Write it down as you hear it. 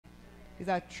is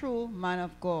a true man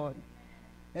of God.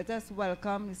 Let us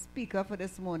welcome the speaker for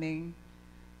this morning,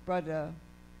 Brother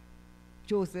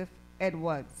Joseph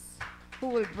Edwards, who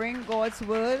will bring God's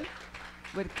word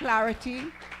with clarity,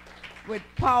 with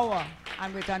power,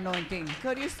 and with anointing.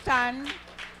 Could you stand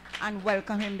and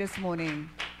welcome him this morning?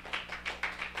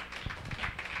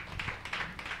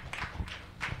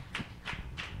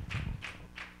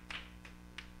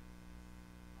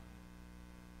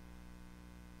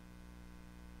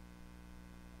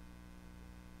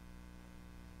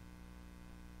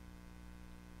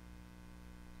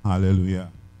 Hallelujah.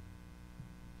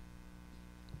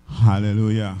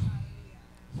 Hallelujah.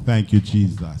 Thank you,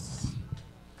 Jesus.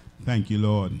 Thank you,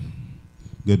 Lord.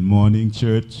 Good morning,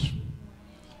 church.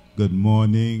 Good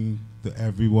morning to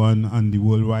everyone on the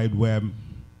World Wide Web.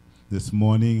 This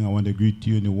morning, I want to greet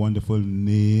you in the wonderful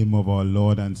name of our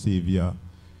Lord and Savior,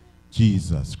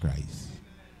 Jesus Christ.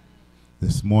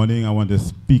 This morning, I want to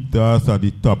speak to us on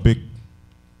the topic,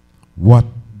 what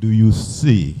do you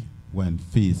say when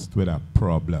faced with a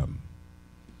problem?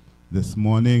 This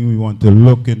morning, we want to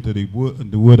look into the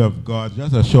word of God,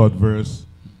 just a short verse.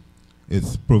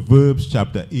 It's Proverbs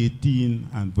chapter 18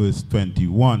 and verse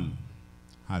 21.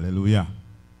 Hallelujah.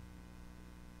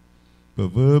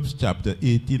 Proverbs chapter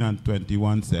 18 and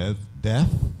 21 says,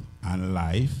 death and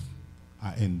life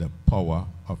are in the power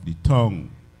of the tongue,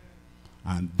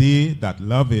 and they that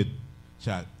love it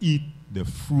shall eat the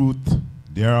fruit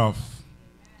thereof.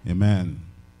 Amen.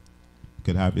 You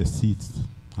could have your seats.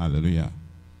 Hallelujah.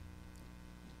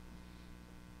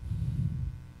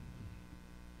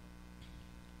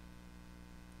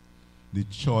 The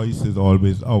choice is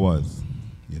always ours.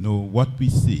 You know, what we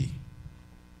say.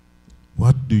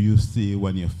 What do you say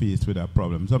when you're faced with a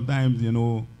problem? Sometimes, you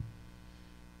know,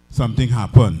 something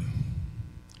happened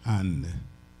and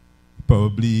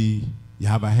probably you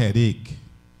have a headache.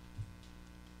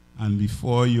 And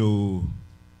before you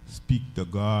speak to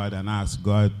God and ask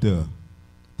God to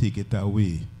take it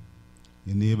away,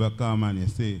 your neighbor come and you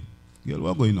say, girl,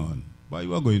 what's going on? Why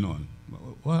what going on?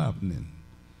 What happening?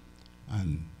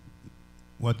 And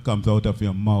what comes out of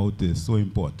your mouth is so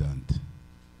important.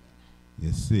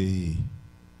 You say,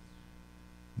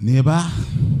 neighbor,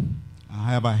 I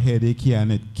have a headache here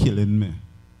and it's killing me.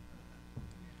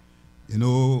 You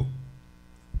know,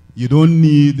 you don't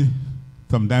need,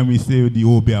 sometimes we say the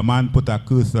Obeah man put a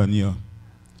curse on you,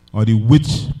 or the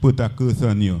witch put a curse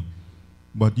on you.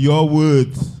 But your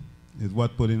words is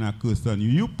what put in a curse on you.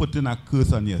 You put in a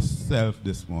curse on yourself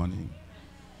this morning.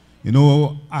 You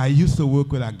know, I used to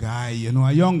work with a guy, you know,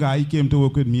 a young guy, he came to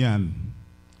work with me and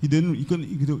he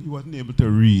wasn't able to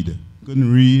read.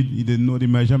 Couldn't read, he didn't know the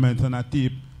measurements on a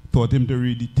tape, taught him to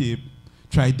read the tape,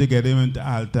 tried to get him into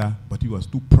altar, but he was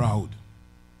too proud.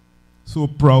 So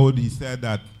proud, he said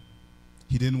that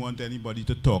he didn't want anybody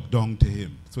to talk down to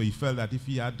him. So he felt that if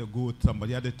he had to go,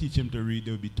 somebody had to teach him to read,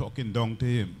 they would be talking down to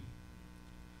him.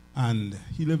 And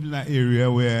he lived in an area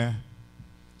where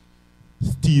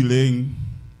stealing,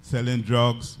 selling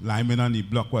drugs, liming on the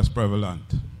block was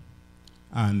prevalent.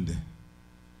 And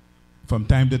from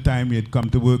time to time, he'd come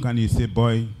to work and he'd say,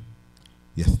 boy,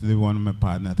 yesterday one of my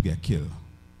partners get killed.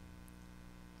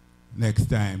 Next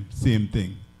time, same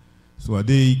thing. So a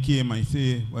day he came and he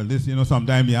said, well, this, you know,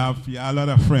 sometimes you have a lot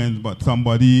of friends, but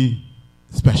somebody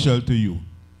special to you.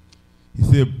 He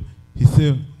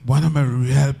said, one of my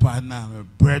real partners, my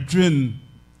brethren,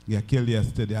 get killed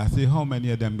yesterday. I said, how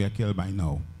many of them get killed by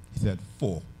now? He said,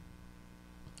 4.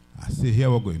 I said, here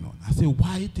what's going on. I said,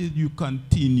 why did you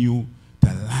continue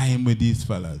to lie with these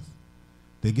fellas?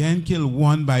 They get killed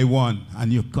one by one,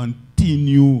 and you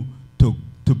continue to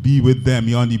be with them.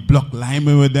 You're on the block lying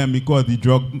with them because the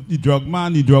drug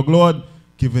man, the drug lord,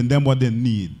 giving them what they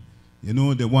need. You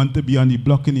know, they want to be on the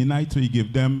block in the night, so you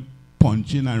give them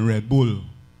punching and Red Bull.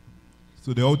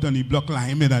 So they're out on the block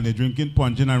lying and they're drinking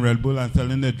punching and Red Bull and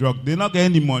selling the drug. They're not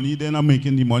getting the money, they're not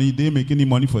making the money, they're making the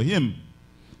money for him.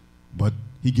 But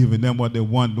he giving them what they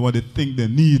want, what they think they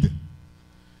need.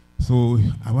 So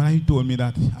when he told me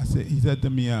that, he said to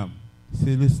me, he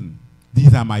said, listen,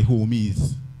 these are my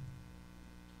homies.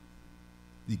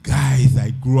 The guys I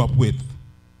grew up with.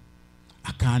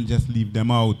 I can't just leave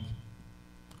them out.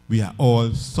 We are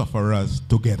all sufferers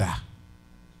together.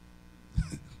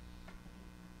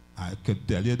 I could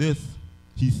tell you this.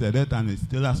 He said it and it's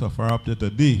still a sufferer up to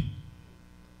today.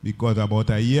 Because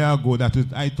about a year ago,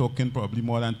 I talking probably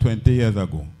more than 20 years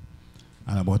ago.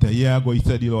 And about a year ago, he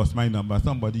said he lost my number.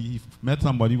 He met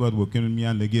somebody who was working with me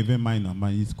and they gave him my number.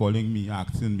 And he's calling me,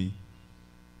 asking me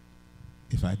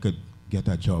if I could get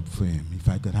a job for him. If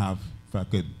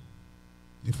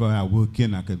I were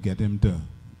working, I could get him to,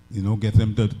 you know, get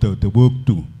him to work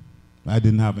too. I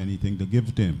didn't have anything to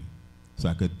give to him. So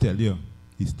I could tell you,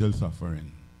 he's still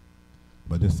suffering.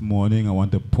 But this morning, I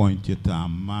want to point you to a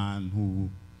man who,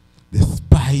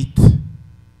 despite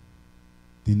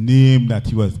the name that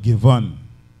he was given,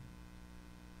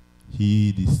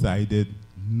 he decided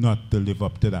not to live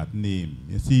up to that name.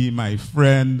 You see, my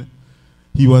friend,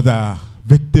 he was a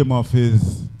victim of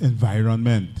his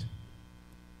environment.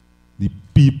 The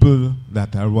people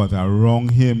that was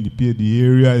around him, the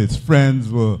area, his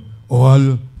friends were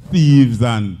all thieves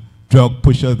and drug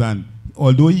pushers. And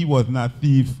although he was not a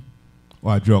thief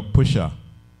or a drug pusher,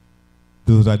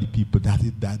 those are the people that's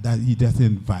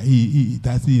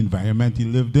the environment he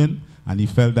lived in, and he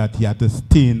felt that he had to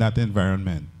stay in that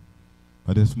environment.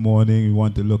 But this morning we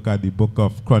want to look at the book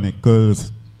of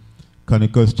Chronicles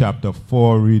chapter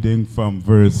 4, reading from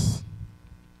verse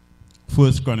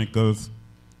 1 Chronicles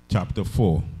chapter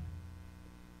 4,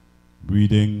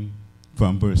 reading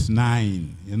from verse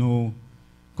 9. You know,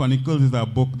 Chronicles is a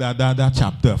book that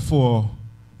chapter 4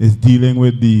 is dealing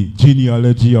with the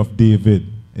genealogy of David.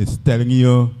 It's telling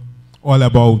you all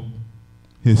about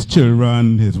his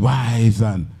children, his wives,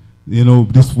 and, you know,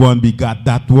 this one begot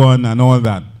that one and all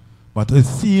that. But it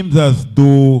seems as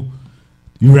though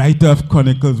the writer of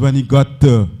Chronicles, when he got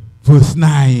to verse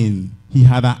 9, he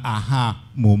had an aha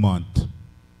moment.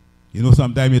 You know,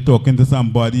 sometimes you're talking to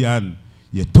somebody and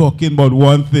you're talking about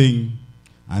one thing,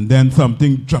 and then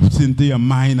something drops into your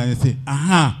mind and you say,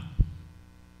 aha,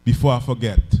 before I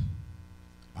forget.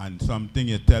 And something,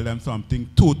 you tell them something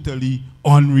totally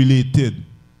unrelated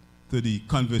to the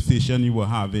conversation you were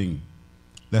having.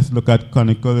 Let's look at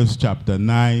Chronicles chapter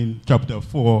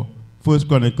 4, 1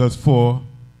 Chronicles 4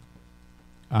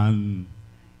 and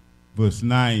verse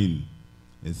 9.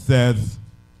 It says,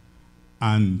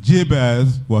 and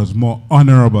Jabez was more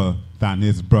honorable than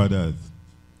his brothers,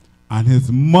 and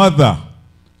his mother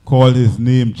called his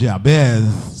name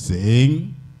Jabez,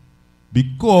 saying,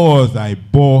 because I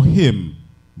bore him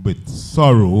with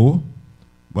sorrow.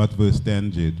 But verse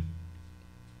 10, Jade.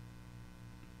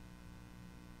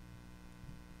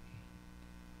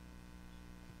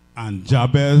 And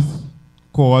Jabez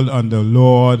called on the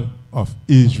Lord of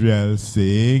Israel,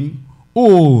 saying,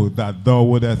 oh, that thou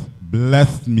wouldest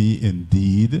bless me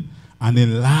indeed, and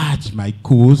enlarge my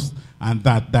coast, and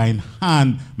that thine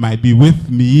hand might be with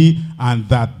me, and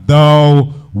that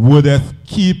thou wouldest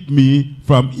keep me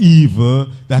from evil,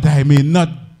 that I may not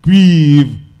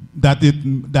grieve, that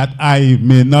I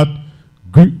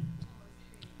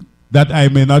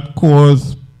may not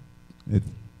cause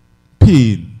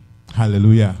pain.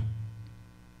 Hallelujah.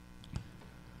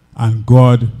 And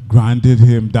God granted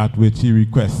him that which he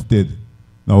requested.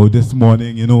 Now this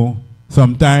morning, you know,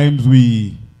 sometimes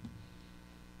a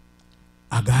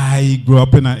guy grew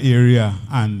up in an area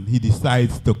and he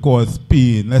decides to cause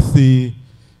pain. Let's choose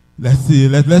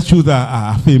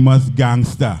a famous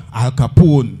gangster, Al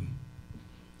Capone.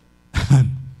 And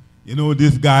you know,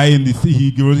 this guy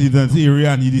he grows in this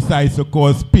area and he decides to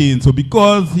cause pain. So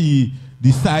because he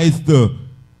decides to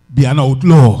be an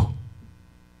outlaw,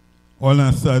 all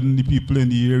of a sudden the people in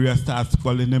the area start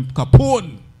calling him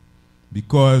Capone,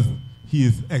 because he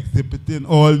is exhibiting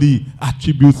all the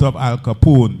attributes of Al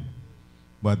Capone.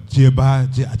 But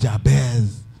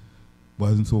Jabez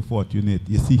wasn't so fortunate.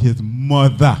 You see, his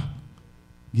mother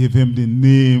gave him the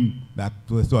name that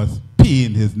was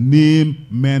pain. His name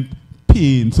meant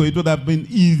pain. So it would have been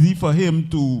easy for him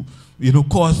to, you know,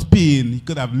 cause pain. He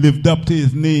could have lived up to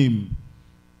his name.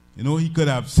 You know, he could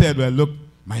have said, well, look,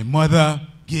 my mother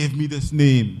gave me this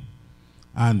name,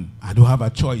 and I don't have a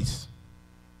choice.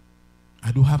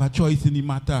 I don't have a choice in the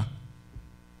matter.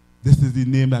 This is the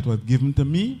name that was given to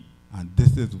me, and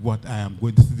this is what I am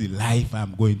going, this is the life I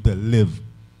am going to live.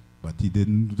 But he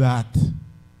didn't do that.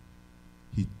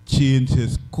 He changed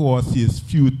his course, his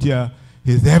future,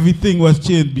 his everything was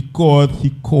changed because he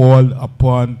called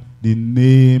upon the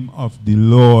name of the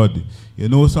Lord. You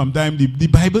know, sometimes the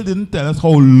Bible didn't tell us how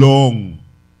long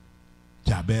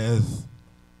Jabez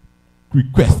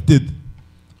requested,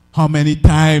 how many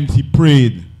times he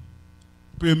prayed.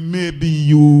 Maybe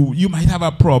you might have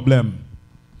a problem,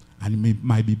 and you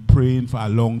might be praying for a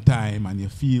long time, and you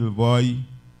feel, boy,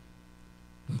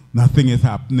 nothing is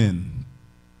happening.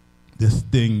 This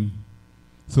thing.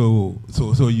 So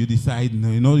you decide,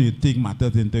 you know, you take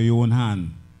matters into your own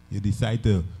hand. You decide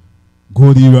to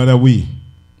go the other way.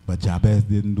 But Jabez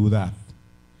didn't do that.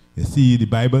 You see, the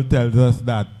Bible tells us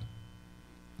that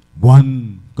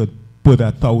one could put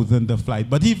 1,000 to flight.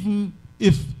 But even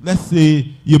if, let's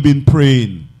say, you've been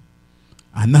praying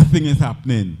and nothing is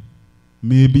happening,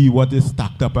 maybe what is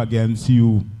stacked up against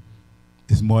you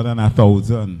is more than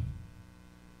 1,000.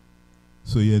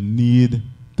 So you need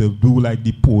to do like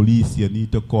the police. You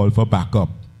need to call for backup.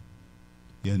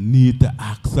 You need to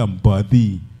ask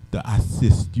somebody to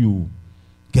assist you.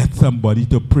 Get somebody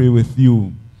to pray with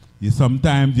you.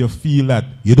 Sometimes you feel that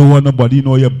you don't want nobody to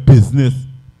know your business.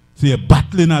 So you're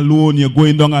battling alone, you're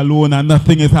going down alone, and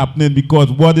nothing is happening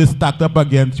because what is stacked up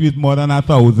against you is more than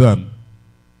 1,000.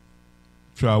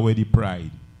 Throw away the pride.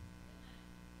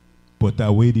 Put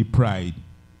away the pride.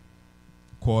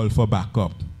 Call for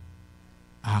backup.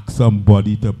 Ask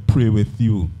somebody to pray with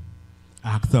you.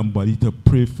 Ask somebody to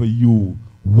pray for you.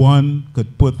 One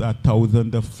could put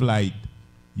 1,000 to flight.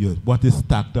 What is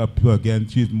stacked up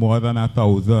against you is more than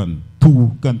 1,000.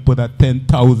 Two can put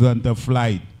 10,000 to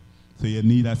flight. So you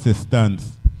need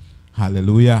assistance.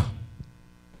 Hallelujah.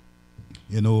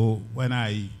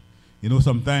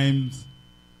 Sometimes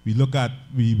we look at,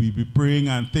 we be praying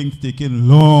and things taking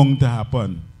long to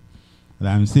happen. And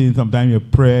I'm saying sometimes your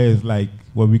prayer is like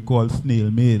what we call snail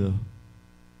mail.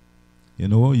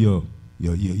 When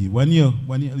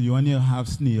you have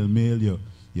snail mail,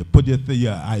 you put your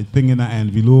thing in an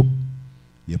envelope,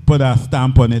 you put a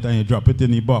stamp on it and you drop it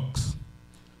in the box.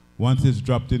 Once it's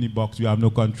dropped in the box, you have no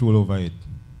control over it.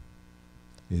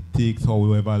 It takes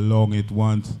however long it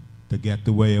wants to get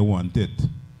to where you want it.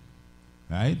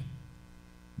 Right?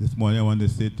 This morning I want to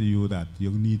say to you that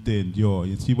you need to endure.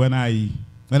 You see, when I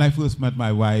first met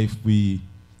my wife, she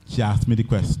asked me the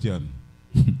question,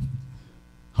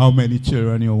 how many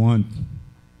children you want?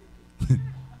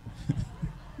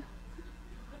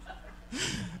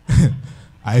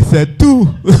 I said 2.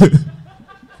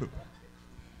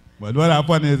 But what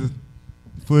happened is,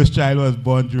 first child was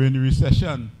born during the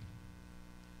recession.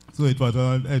 So it was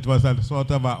a sort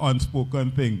of an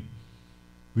unspoken thing.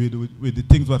 With the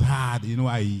things was hard.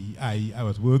 I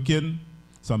was working.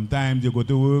 Sometimes you go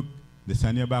to work, they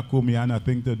send you back home, you have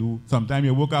nothing to do. Sometimes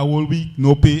you work a whole week,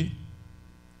 no pay.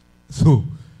 So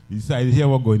we decided here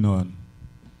what's going on.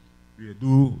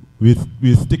 We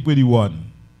stick with the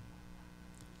one.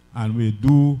 And we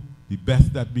do the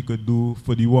best that we could do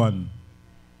for the one.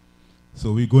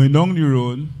 So we're going down the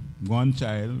road, one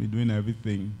child, we're doing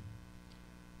everything.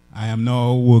 I am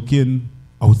now working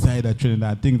outside of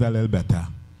Trinidad, things are a little better.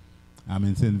 I'm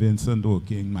in St. Vincent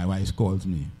working, my wife calls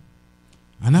me.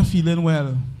 And I'm feeling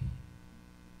well.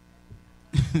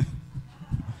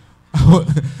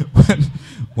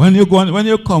 when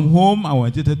you come home, I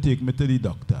want you to take me to the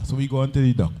doctor. So we go on to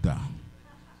the doctor.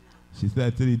 She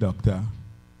said to the doctor,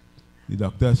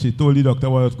 she told the doctor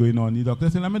what was going on. The doctor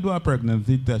said, let me do a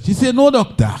pregnancy test. She said, no,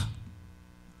 doctor.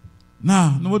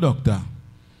 Nah, no, doctor.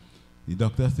 The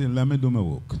doctor said, let me do my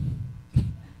work.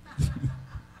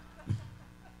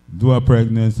 Do a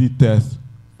pregnancy test,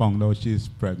 found out she's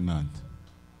pregnant.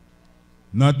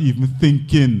 Not even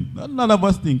thinking, none of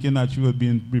us thinking that she would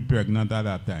be pregnant at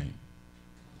that time.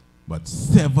 But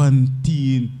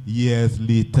 17 years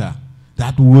later,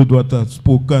 that word was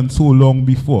spoken so long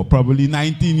before, probably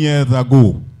 19 years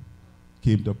ago,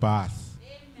 came to pass.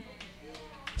 Amen.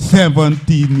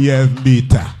 17 years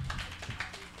later,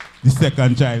 the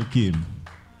second child came.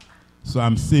 So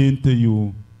I'm saying to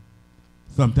you,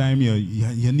 sometimes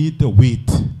you need to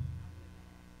wait.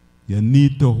 You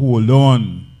need to hold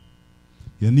on.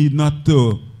 You need not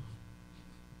to,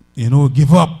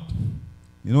 give up.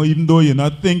 Even though you're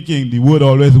not thinking, the word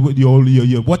always, what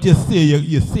you say,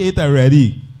 you say it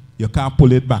already. You can't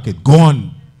pull it back. It's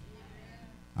gone.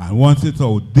 And once it's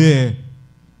out there,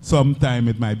 sometime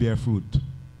it might bear fruit.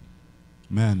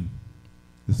 Man,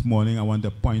 this morning I want to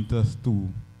point us to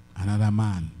another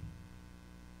man.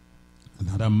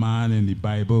 Another man in the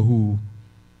Bible who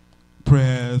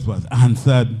prayers was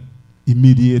answered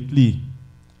immediately.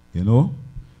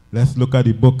 Let's look at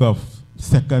the book of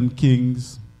 2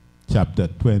 Kings, chapter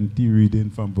 20, reading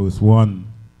from verse 1.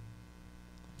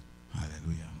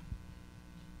 Hallelujah.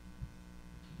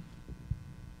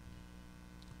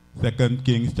 2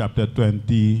 Kings, chapter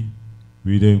 20,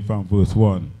 reading from verse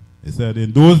 1. It said,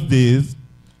 in those days,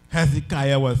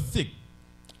 Hezekiah was sick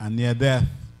and near death.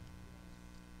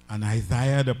 And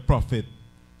Isaiah the prophet,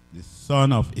 the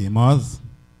son of Amos,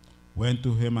 went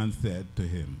to him and said to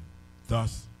him,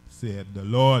 thus said the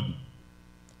Lord,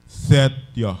 set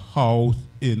your house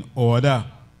in order,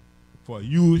 for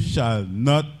you shall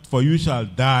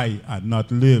die and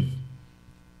not live.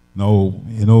 Now,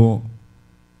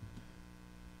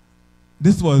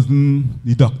 this wasn't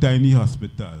the doctor in the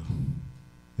hospital.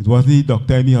 It wasn't the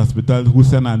doctor in the hospital who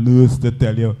sent a nurse to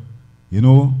tell you,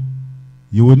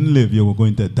 you wouldn't live, you were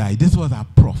going to die. This was a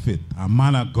prophet, a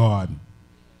man of God,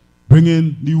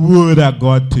 bringing the word of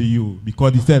God to you,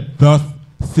 because he said, thus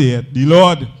saith the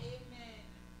Lord. Amen.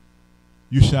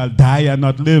 You shall die and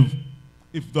not live.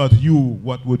 If not you,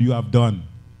 what would you have done?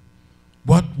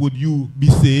 what would you be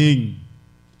saying?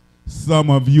 Some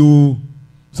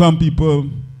people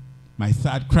might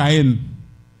start crying.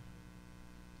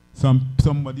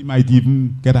 Somebody might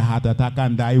even get a heart attack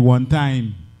and die one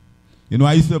time. You know,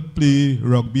 I used to play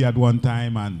rugby at one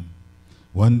time, and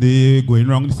one day going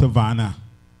around the savannah,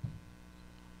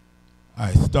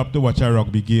 I stopped to watch a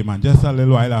rugby game, and just a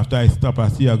little while after I stopped, I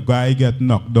see a guy get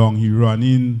knocked down. He run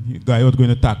in, the guy was going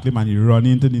to tackle him, and he run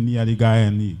into the knee of the guy,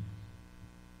 and he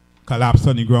collapsed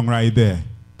on the ground right there.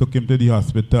 Took him to the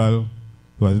hospital.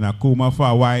 He was in a coma for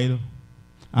a while,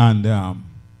 and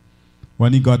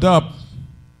when he got up,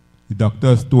 the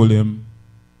doctors told him,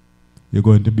 "You're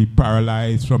going to be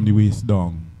paralyzed from the waist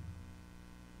down."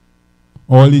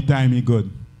 All the time he good.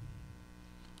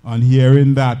 On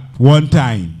hearing that one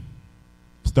time,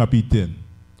 stop eating.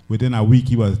 Within a week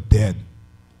he was dead.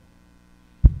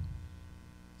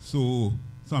 So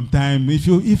sometimes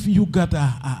if you got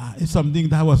something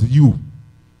that was you,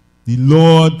 the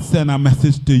Lord sent a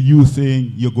message to you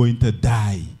saying you're going to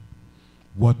die,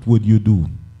 what would you do?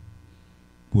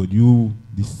 Would you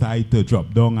decide to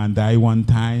drop down and die one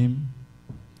time?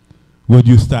 Would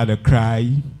you start to cry?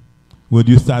 Would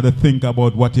you start to think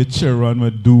about what your children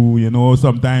would do? You know,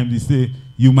 sometimes you say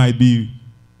you might be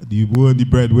the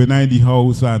breadwinner in the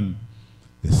house, and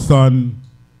the son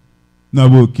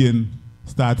not working,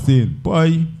 start saying,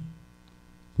 "Boy,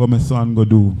 what my son go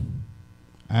do?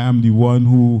 I am the one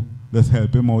who just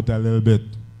help him out a little bit.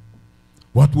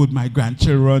 What would my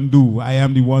grandchildren do? I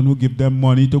am the one who give them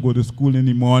money to go to school in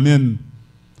the morning."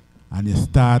 And you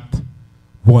start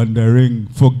wondering,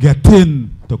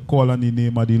 forgetting to call on the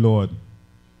name of the Lord.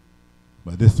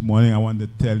 But this morning I want to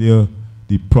tell you,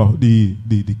 the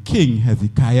king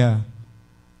Hezekiah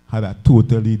had a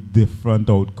totally different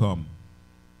outcome.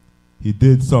 He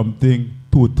did something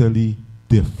totally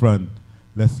different.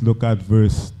 Let's look at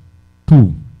verse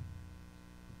 2.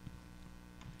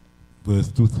 Verse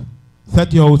 2.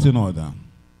 Set your house in order.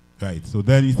 Right. So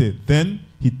then he said, then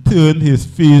he turned his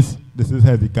face, this is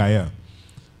Hezekiah,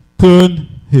 turned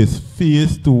his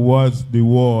face towards the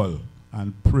wall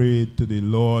and prayed to the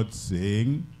Lord,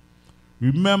 saying,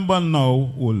 "Remember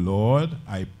now, O Lord,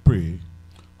 I pray,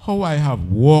 how I have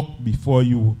walked before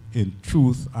you in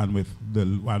truth and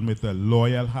with a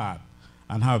loyal heart,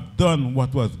 and have done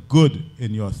what was good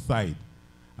in your sight."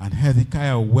 And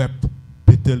Hezekiah wept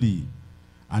bitterly.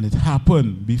 And it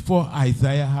happened before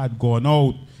Isaiah had gone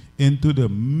out into the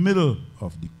middle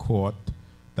of the court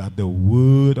that the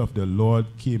word of the Lord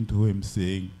came to him,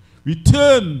 saying,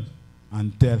 "Return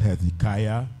and tell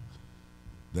Hezekiah,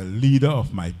 the leader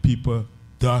of my people,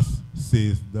 thus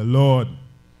says the Lord,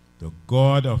 the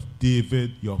God of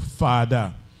David, your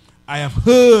father, I have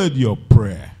heard your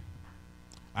prayer.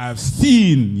 I have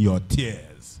seen your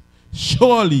tears.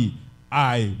 Surely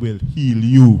I will heal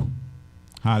you."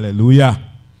 Hallelujah.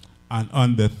 "And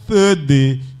on the third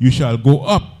day you shall go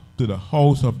up to the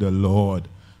house of the Lord,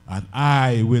 and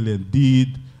I will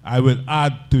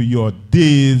add to your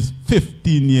days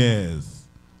 15 years.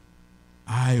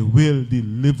 I will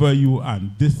deliver you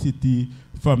and this city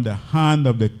from the hand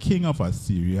of the king of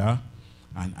Assyria,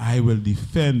 and I will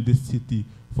defend this city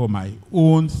for my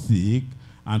own sake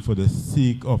and for the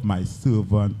sake of my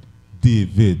servant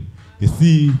David." You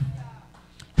see,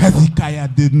 Hezekiah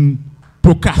didn't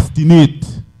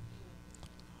procrastinate.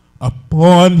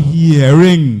 Upon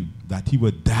hearing that he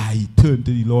would die, he turned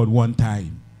to the Lord one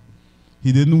time.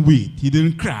 He didn't wait. He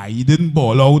didn't cry. He didn't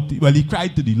bawl out. Well, he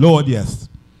cried to the Lord, yes.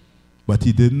 But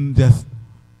he didn't just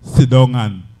sit down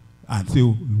and say,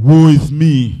 "Woe is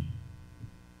me."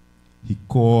 He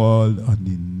called on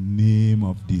the name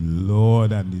of the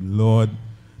Lord, and the Lord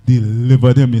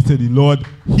delivered him. He said, the Lord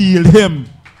healed him.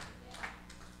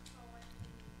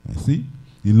 I see?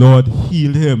 The Lord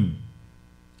healed him.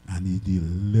 And he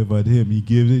delivered him.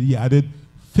 He added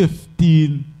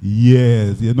 15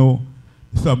 years. You know,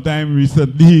 sometime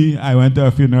recently I went to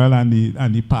a funeral, and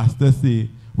the pastor said,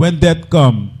 when death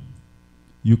comes,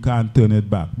 you can't turn it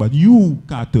back. But you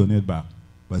can't turn it back.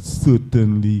 But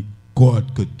certainly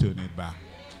God could turn it back.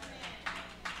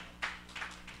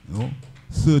 You know,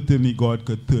 certainly God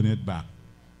could turn it back.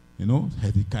 You know,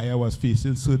 Hezekiah was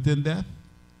facing certain death.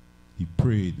 He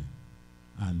prayed,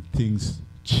 and things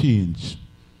changed.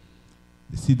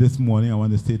 You see, this morning I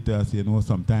want to say to us, you know,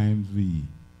 sometimes we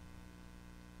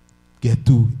get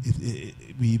to,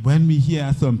 when we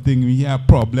hear something, we hear a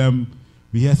problem,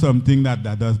 we hear something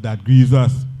that grieves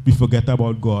us, we forget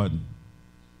about God.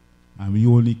 And we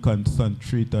only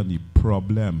concentrate on the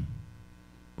problem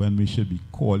when we should be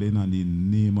calling on the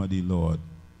name of the Lord.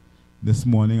 This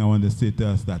morning I want to say to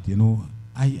us that, you know,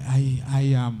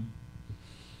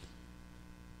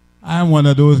 I'm one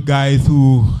of those guys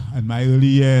who, in my early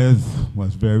years,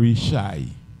 was very shy.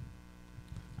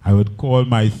 I would call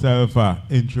myself an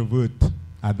introvert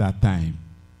at that time.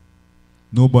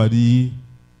 Nobody,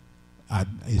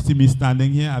 you see me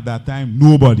standing here at that time,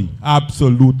 nobody,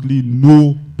 absolutely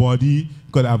nobody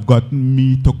could have gotten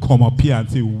me to come up here and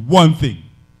say one thing.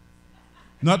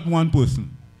 Not one person.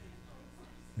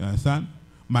 You understand?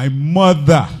 My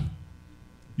mother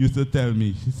used to tell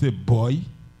me, she said, boy,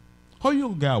 how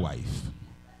you get a wife?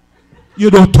 You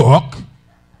don't talk.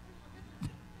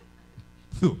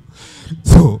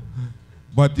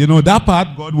 But you know, that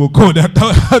part God will go, that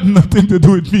had nothing to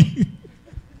do with me.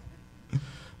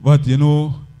 But you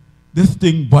know, this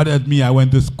thing bothered me. I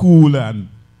went to school and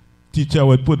teacher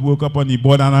would put work up on the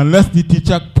board, and unless the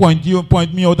teacher point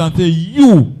me out and say,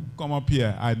 you come up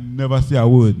here, I'd never say a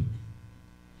word.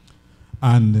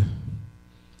 And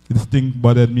this thing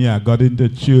bothered me. I got into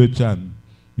church and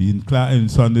in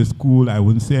Sunday school, I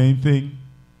wouldn't say anything.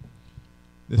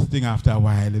 This thing, after a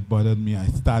while, it bothered me. I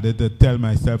started to tell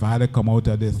myself I had to come out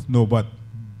of this. No, but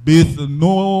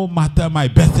no matter my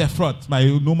best efforts,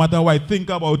 no matter what I think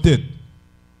about it,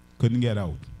 couldn't get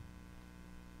out.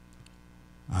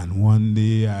 And one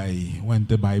day I went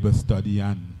to Bible study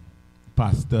and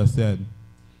pastor said,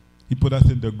 he put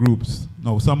us into groups.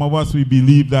 Now, some of us, we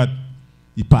believe that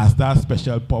the pastor has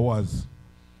special powers.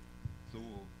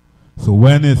 So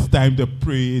when it's time to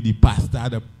pray, the pastor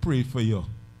had to pray for you.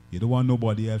 You don't want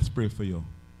nobody else pray for you.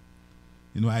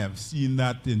 You know, I have seen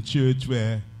that in church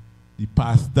where the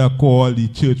pastor called the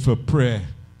church for prayer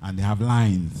and they have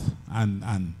lines.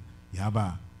 And you have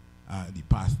the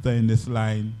pastor in this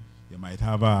line. You might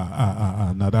have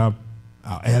another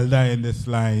elder in this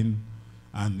line.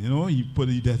 And, you know, you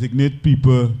designate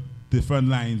people different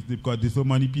lines because there's so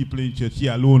many people in church. He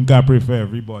alone can pray for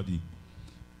everybody.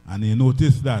 And you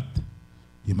notice that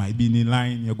you might be in the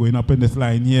line, you're going up in this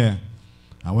line here.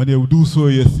 And when you do so,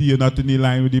 you see you're not in the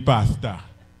line with the pastor.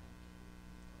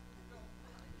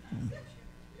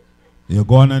 You're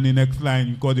going on the next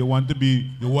line because you want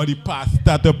the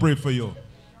pastor to pray for you.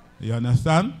 You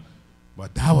understand?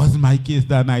 But that wasn't my case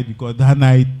that night, because that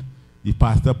night the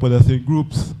pastor put us in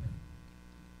groups.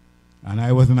 And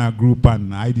I was in a group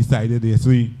and I decided,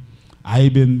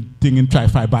 I've been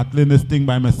battling this thing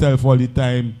by myself all the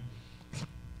time.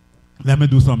 Let me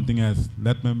do something else.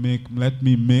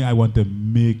 I want to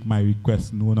make my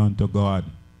request known unto God.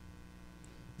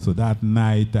 So that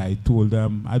night I told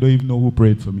them, I don't even know who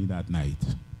prayed for me that night.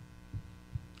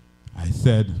 I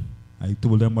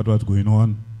told them what was going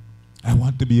on. I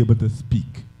want to be able to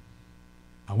speak.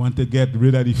 I want to get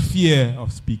rid of the fear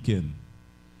of speaking.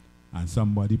 And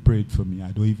somebody prayed for me.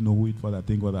 I don't even know who it was. I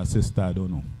think it was a sister. I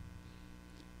don't know.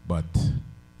 But,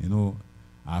 you know,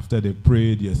 after they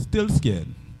prayed, you're still scared.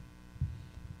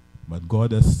 But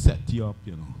God has set you up,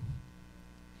 you know.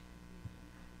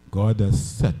 God has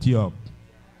set you up.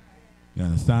 You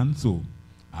understand? So,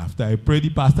 after I prayed, the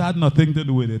pastor had nothing to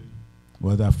do with it. It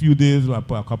was a few days, a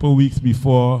couple of weeks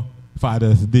before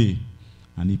Father's Day.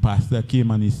 And the pastor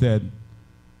came and he said,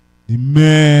 the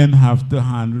men have to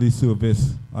handle the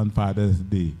service on Father's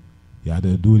Day. You have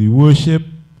to do the worship,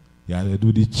 you have to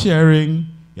do the cheering,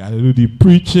 you have to do the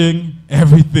preaching,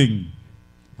 everything.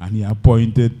 And he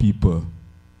appointed people.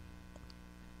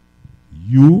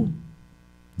 You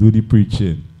do the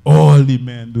preaching. All the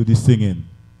men do the singing.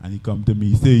 And he come to me,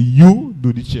 he say, you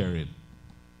do the cheering.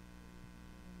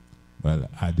 Well,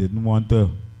 I didn't want to,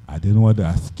 I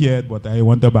was scared, but I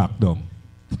want to back down.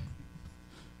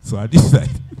 So I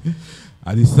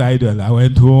decided, well, I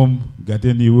went home, got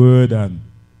in the word, and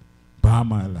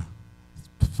bam,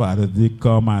 Father's Day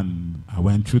come, and I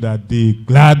went through that day.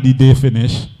 Glad the day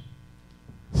finished.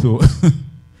 So,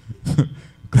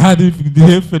 glad the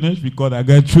day finished because I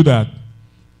got through that.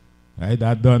 Right,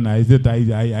 that done. I said,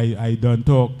 I done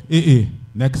talk.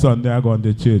 Next Sunday I go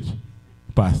to church.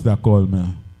 Pastor called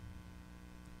me.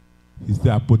 He said,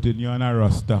 I'm putting you on a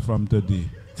roster from today.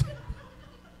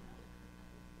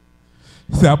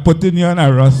 He said, I'm putting you on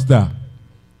a roster.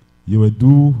 You will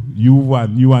do, you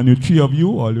and the three of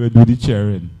you, or you will do the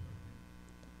cheering.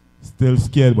 Still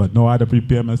scared, but now I had to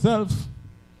prepare myself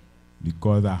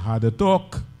because I had to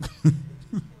talk.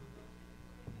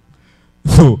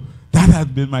 So, that has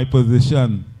been my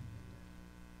position.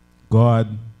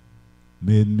 God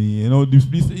made me,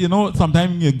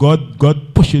 sometimes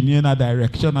God pushing you in a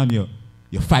direction and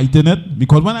you're fighting it.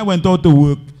 Because when I went out to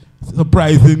work,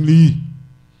 surprisingly,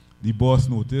 the boss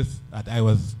noticed that I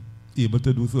was able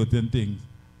to do certain things.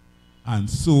 And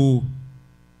so,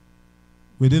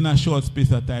 within a short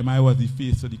space of time, I was the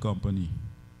face of the company.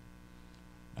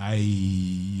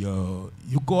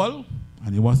 you call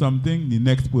and you want something, the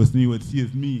next person you would see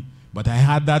is me. But I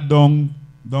had that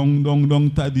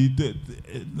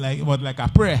like it was like a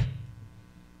prayer.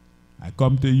 I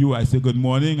come to you, I say good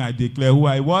morning, I declare who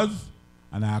I was,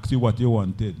 and I ask you what you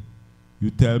wanted. You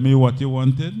tell me what you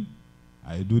wanted,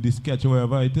 I do the sketch,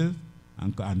 whatever it is,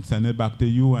 and send it back to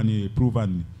you, and you approve,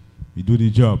 and we do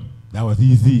the job. That was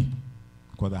easy,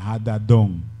 because I had that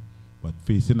down. But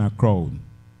facing a crowd,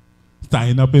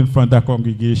 standing up in front of a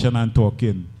congregation and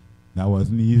talking, that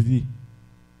wasn't easy.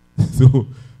 So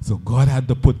God had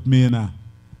to put me in a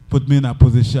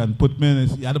position,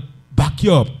 he had to back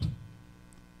you up.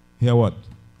 Hear what?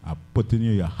 I put in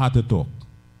your heart to talk.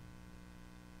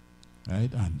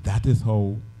 Right? And that is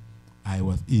how I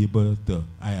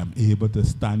am able to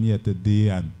stand here today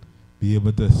and be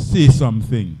able to say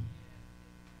something.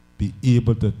 Be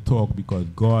able to talk, because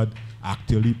God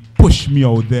actually pushed me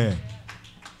out there.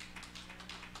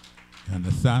 You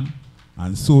understand?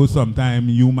 And so sometimes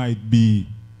you might be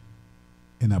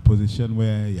in a position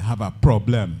where you have a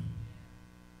problem.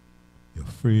 You're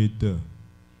afraid to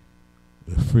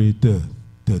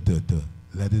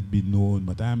let it be known.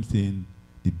 But I'm saying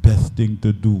the best thing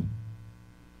to do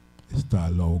is to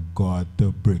allow God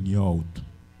to bring you out.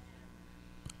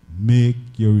 Make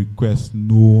your request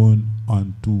known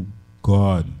unto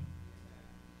God,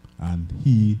 and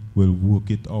He will work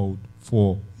it out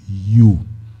for you.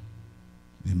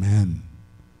 Amen.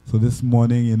 So this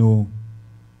morning,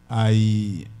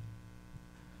 I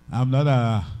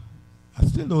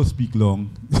still don't speak long.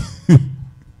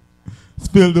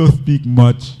 Still don't speak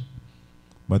much,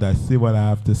 but I say what I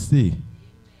have to say.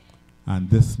 And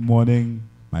this morning,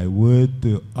 my word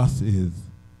to us is,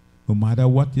 no matter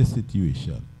what your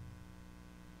situation,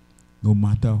 no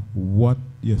matter what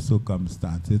your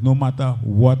circumstances, no matter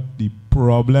what the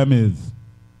problem is,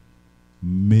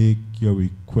 make your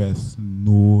request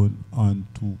known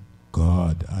unto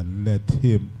God and let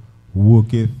Him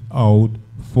work it out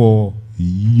for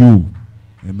you.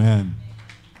 Amen.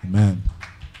 Amen.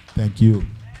 Thank you.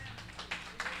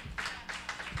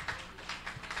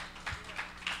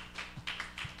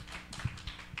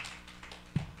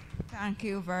 Thank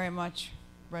you very much,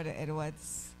 Brother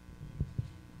Edwards.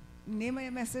 Name of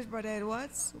your message, Brother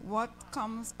Edwards. What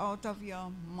comes out of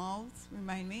your mouth?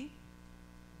 Remind me.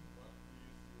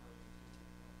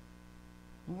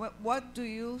 What do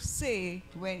you say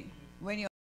when you're